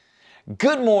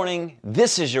Good morning.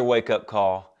 This is your wake up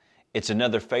call. It's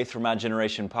another Faith for My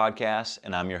Generation podcast,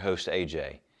 and I'm your host,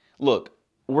 AJ. Look,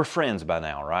 we're friends by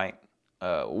now, right?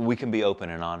 We can be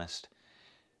open and honest.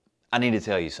 I need to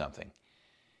tell you something.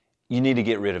 You need to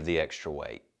get rid of the extra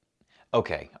weight.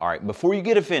 Okay, all right, before you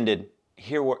get offended,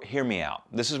 hear me out.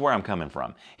 This is where I'm coming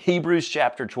from. Hebrews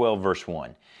chapter 12, verse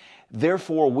 1.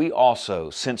 Therefore, we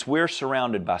also, since we're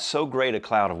surrounded by so great a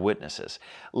cloud of witnesses,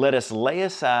 let us lay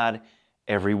aside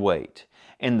every weight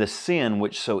and the sin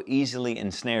which so easily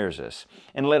ensnares us,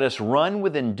 and let us run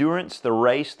with endurance the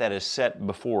race that is set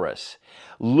before us,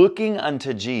 looking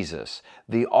unto Jesus,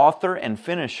 the author and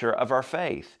finisher of our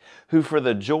faith, who for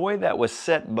the joy that was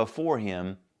set before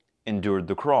him endured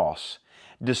the cross,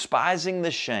 despising the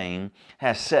shame,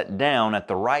 has sat down at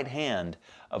the right hand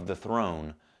of the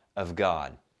throne of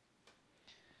God.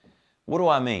 What do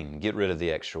I mean, get rid of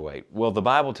the extra weight? Well, the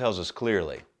Bible tells us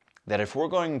clearly that if we're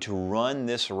going to run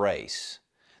this race,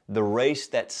 the race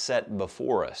that's set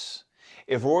before us,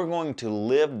 if we're going to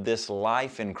live this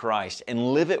life in Christ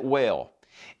and live it well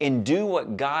and do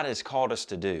what God has called us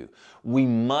to do, we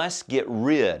must get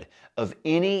rid of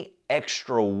any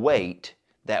extra weight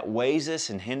that weighs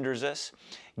us and hinders us,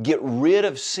 get rid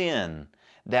of sin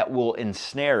that will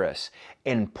ensnare us,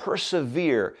 and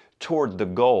persevere toward the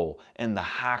goal and the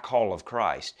high call of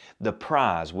Christ, the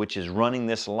prize which is running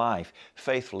this life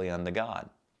faithfully unto God.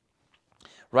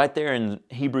 Right there in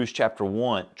Hebrews chapter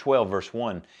 12, verse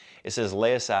 1, it says,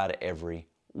 lay aside every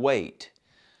weight.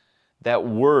 That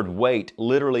word weight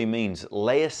literally means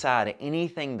lay aside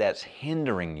anything that's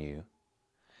hindering you,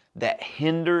 that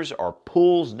hinders or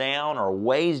pulls down or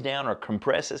weighs down or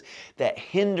compresses, that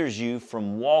hinders you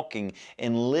from walking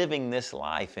and living this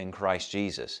life in Christ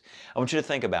Jesus. I want you to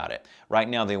think about it. Right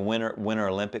now the Winter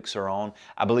Olympics are on.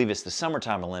 I believe it's the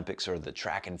summertime Olympics or the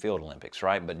track and field Olympics,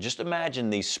 right? But just imagine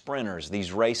these sprinters,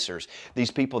 these racers, these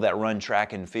people that run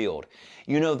track and field.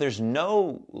 You know, there's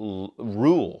no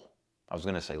rule, I was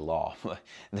going to say law,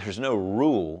 there's no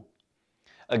rule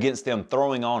against them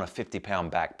throwing on a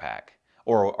 50-pound backpack.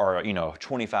 Or a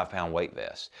 25-pound weight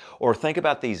vest. Or think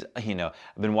about these, I've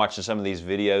been watching some of these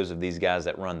videos of these guys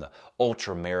that run the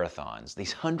ultra marathons,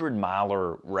 these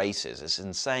 100-miler races. It's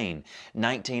insane.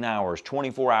 19 hours,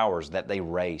 24 hours that they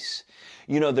race.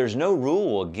 There's no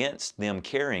rule against them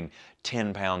carrying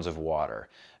 10 pounds of water,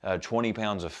 20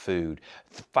 pounds of food,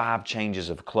 5 changes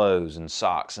of clothes and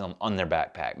socks on their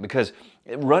backpack. Because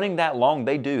running that long,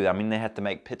 they do. They have to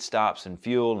make pit stops and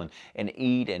fuel and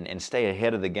eat and stay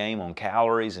ahead of the game on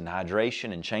calories and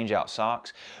hydration and change out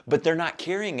socks. But they're not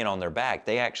carrying it on their back.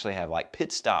 They actually have like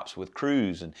pit stops with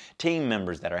crews and team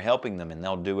members that are helping them, and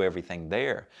they'll do everything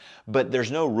there. But there's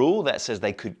no rule that says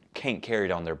they can't carry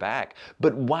it on their back.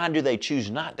 But why do they choose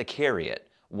not to carry it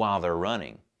while they're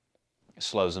running? It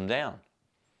slows them down.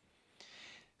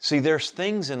 See, there's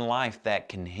things in life that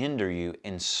can hinder you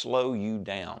and slow you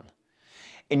down.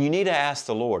 And you need to ask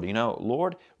the Lord,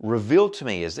 Lord, reveal to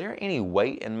me, is there any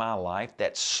weight in my life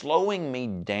that's slowing me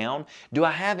down? Do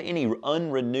I have any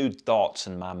unrenewed thoughts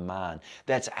in my mind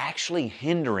that's actually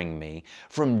hindering me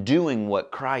from doing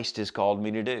what Christ has called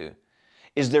me to do?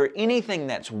 Is there anything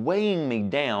that's weighing me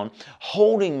down,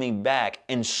 holding me back,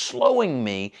 and slowing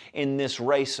me in this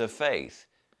race of faith?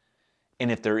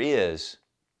 And if there is,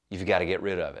 you've got to get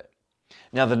rid of it.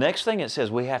 Now, the next thing it says,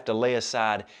 we have to lay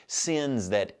aside sins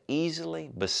that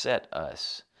easily beset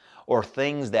us, or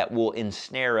things that will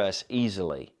ensnare us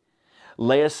easily.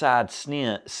 Lay aside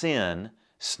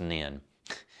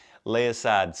lay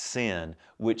aside sin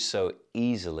which so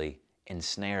easily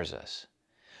ensnares us.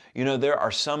 There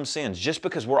are some sins, just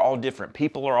because we're all different,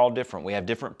 people are all different, we have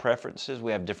different preferences,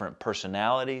 we have different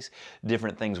personalities,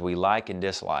 different things we like and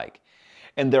dislike.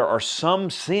 And there are some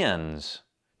sins,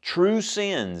 true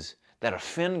sins, that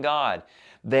offend God,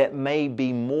 that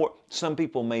some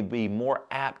people may be more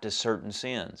apt to certain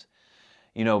sins.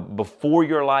 Before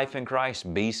your life in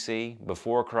Christ, BC,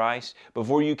 before Christ,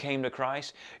 before you came to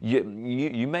Christ,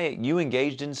 you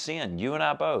engaged in sin, you and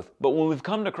I both. But when we've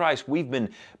come to Christ, we've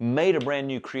been made a brand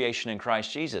new creation in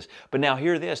Christ Jesus. But now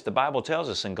hear this, the Bible tells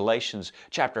us in Galatians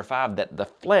chapter 5 that the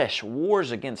flesh wars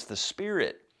against the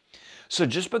Spirit. So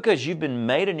just because you've been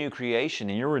made a new creation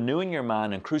and you're renewing your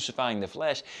mind and crucifying the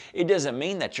flesh, it doesn't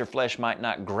mean that your flesh might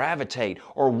not gravitate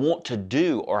or want to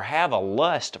do or have a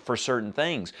lust for certain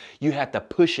things. You have to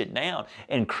push it down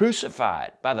and crucify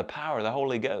it by the power of the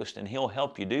Holy Ghost, and He'll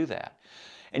help you do that.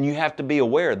 And you have to be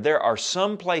aware, there are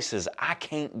some places I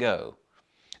can't go.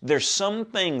 There's some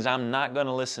things I'm not going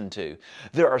to listen to.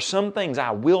 There are some things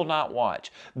I will not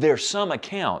watch. There's some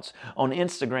accounts on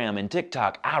Instagram and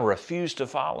TikTok I refuse to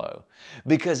follow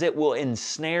because it will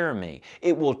ensnare me.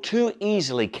 It will too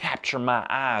easily capture my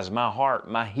eyes, my heart,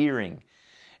 my hearing.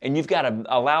 And you've got to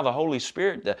allow the Holy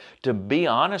Spirit to be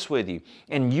honest with you,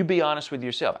 and you be honest with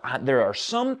yourself. There are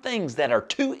some things that are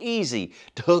too easy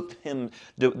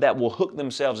that will hook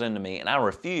themselves into me, and I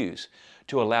refuse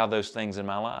to allow those things in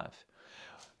my life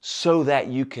so that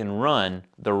you can run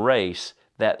the race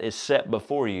that is set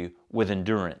before you with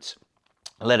endurance.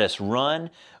 Let us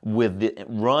run with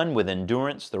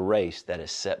endurance the race that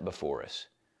is set before us.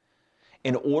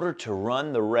 In order to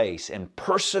run the race and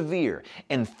persevere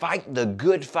and fight the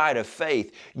good fight of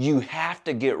faith, you have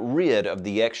to get rid of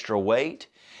the extra weight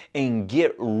and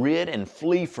get rid and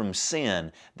flee from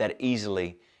sin that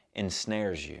easily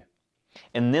ensnares you.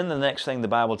 And then the next thing the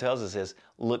Bible tells us is,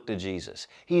 look to Jesus.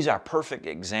 He's our perfect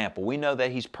example. We know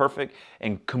that He's perfect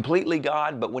and completely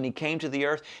God, but when He came to the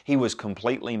earth, He was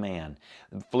completely man.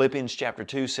 Philippians chapter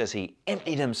 2 says He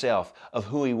emptied Himself of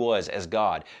who He was as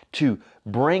God to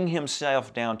bring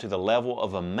Himself down to the level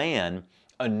of a man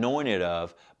anointed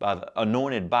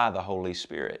by the Holy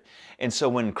Spirit. And so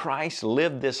when Christ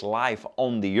lived this life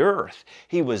on the earth,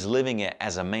 He was living it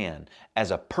as a man,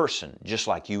 as a person, just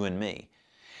like you and me.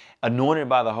 Anointed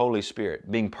by the Holy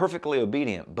Spirit, being perfectly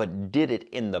obedient, but did it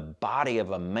in the body of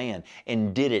a man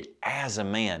and did it as a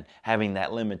man, having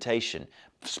that limitation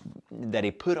that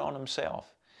He put on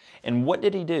Himself. And what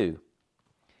did He do?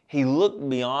 He looked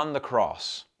beyond the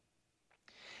cross.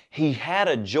 He had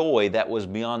a joy that was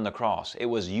beyond the cross. It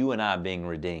was you and I being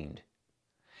redeemed.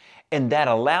 And that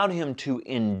allowed Him to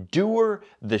endure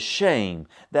the shame,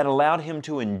 that allowed Him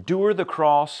to endure the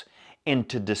cross and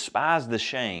to despise the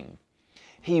shame.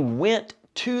 He went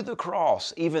to the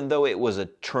cross, even though it was a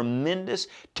tremendous,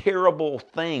 terrible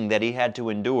thing that He had to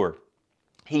endure.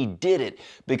 He did it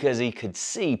because He could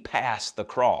see past the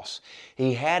cross.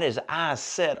 He had His eyes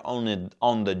set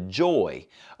on the joy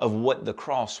of what the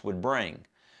cross would bring,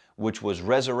 which was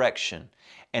resurrection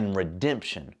and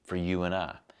redemption for you and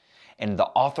I. And the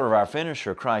author of our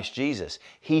finisher, Christ Jesus,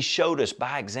 He showed us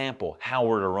by example how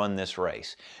we're to run this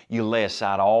race. You lay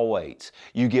aside all weights,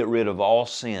 you get rid of all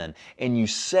sin, and you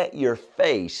set your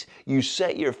face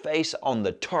on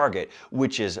the target,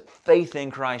 which is faith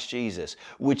in Christ Jesus,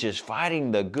 which is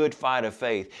fighting the good fight of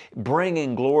faith,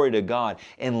 bringing glory to God,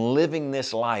 and living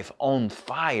this life on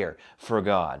fire for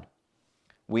God.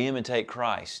 We imitate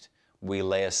Christ. We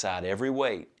lay aside every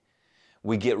weight.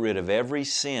 We get rid of every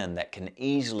sin that can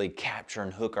easily capture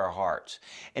and hook our hearts.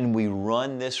 And we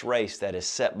run this race that is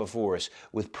set before us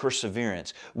with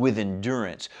perseverance, with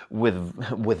endurance,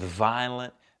 with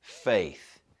violent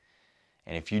faith.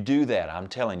 And if you do that, I'm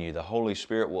telling you, the Holy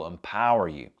Spirit will empower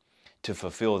you to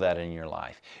fulfill that in your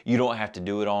life. You don't have to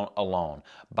do it alone,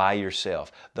 by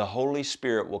yourself. The Holy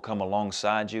Spirit will come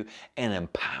alongside you and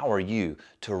empower you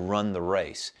to run the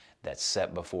race that's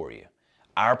set before you.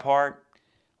 Our part,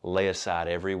 lay aside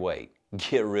every weight.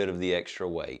 Get rid of the extra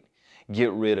weight.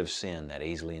 Get rid of sin that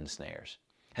easily ensnares.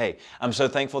 Hey, I'm so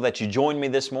thankful that you joined me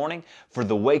this morning for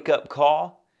the wake-up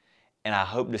call, and I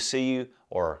hope to see you,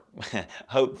 or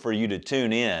hope for you to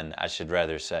tune in, I should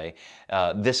rather say,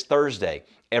 this Thursday.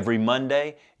 Every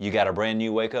Monday, you got a brand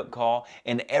new wake-up call,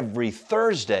 and every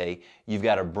Thursday, you've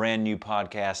got a brand new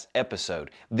podcast episode.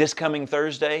 This coming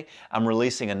Thursday, I'm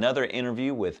releasing another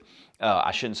interview with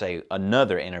I shouldn't say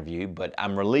another interview, but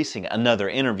I'm releasing another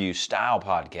interview style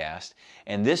podcast.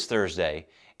 And this Thursday,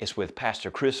 it's with Pastor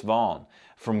Chris Vaughn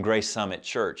from Grace Summit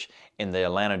Church in the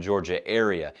Atlanta, Georgia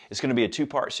area. It's going to be a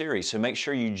 2-part series, so make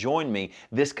sure you join me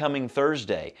this coming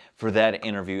Thursday for that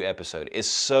interview episode. It's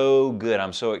so good.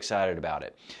 I'm so excited about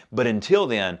it. But until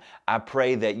then, I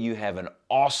pray that you have an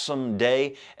awesome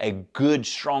day, a good,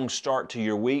 strong start to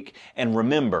your week. And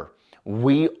remember,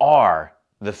 we are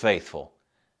the faithful.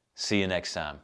 See you next time.